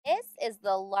is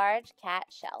the large cat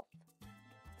shelf.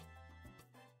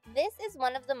 This is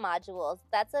one of the modules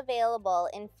that's available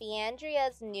in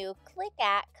Fiandria's new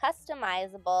Clickat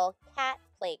customizable cat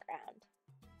playground.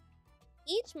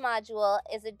 Each module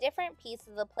is a different piece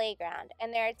of the playground,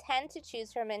 and there are 10 to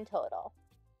choose from in total.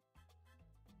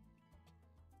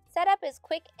 Setup is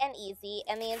quick and easy,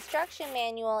 and the instruction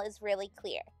manual is really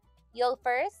clear. You'll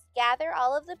first gather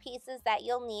all of the pieces that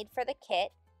you'll need for the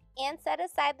kit and set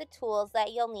aside the tools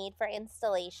that you'll need for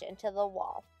installation to the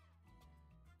wall.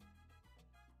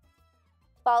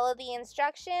 Follow the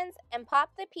instructions and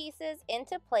pop the pieces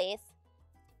into place.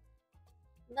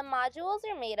 The modules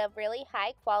are made of really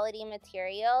high quality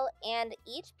material and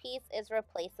each piece is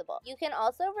replaceable. You can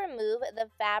also remove the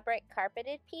fabric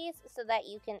carpeted piece so that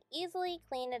you can easily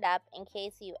clean it up in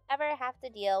case you ever have to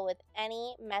deal with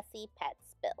any messy pet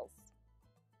spills.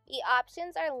 The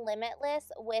options are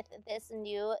limitless with this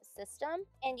new system,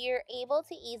 and you're able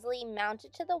to easily mount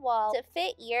it to the wall to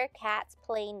fit your cat's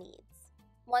play needs.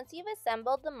 Once you've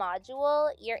assembled the module,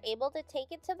 you're able to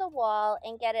take it to the wall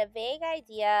and get a vague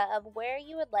idea of where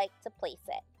you would like to place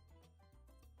it.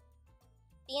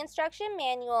 The instruction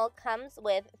manual comes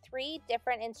with 3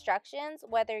 different instructions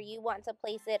whether you want to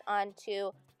place it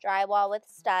onto drywall with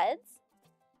studs,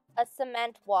 a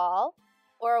cement wall,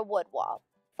 or a wood wall.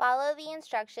 Follow the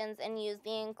instructions and use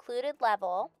the included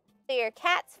level so your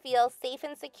cats feel safe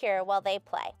and secure while they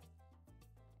play.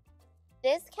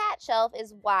 This cat shelf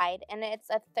is wide and it's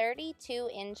a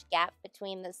 32-inch gap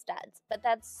between the studs, but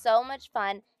that's so much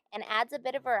fun and adds a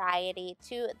bit of variety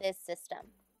to this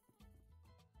system.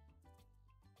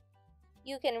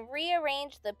 You can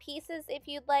rearrange the pieces if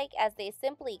you'd like as they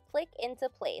simply click into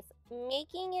place,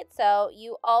 making it so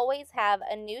you always have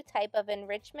a new type of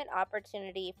enrichment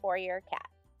opportunity for your cat.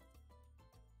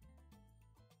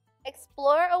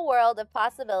 Explore a world of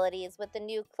possibilities with the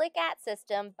new Clickat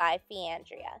system by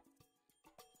Fiandria.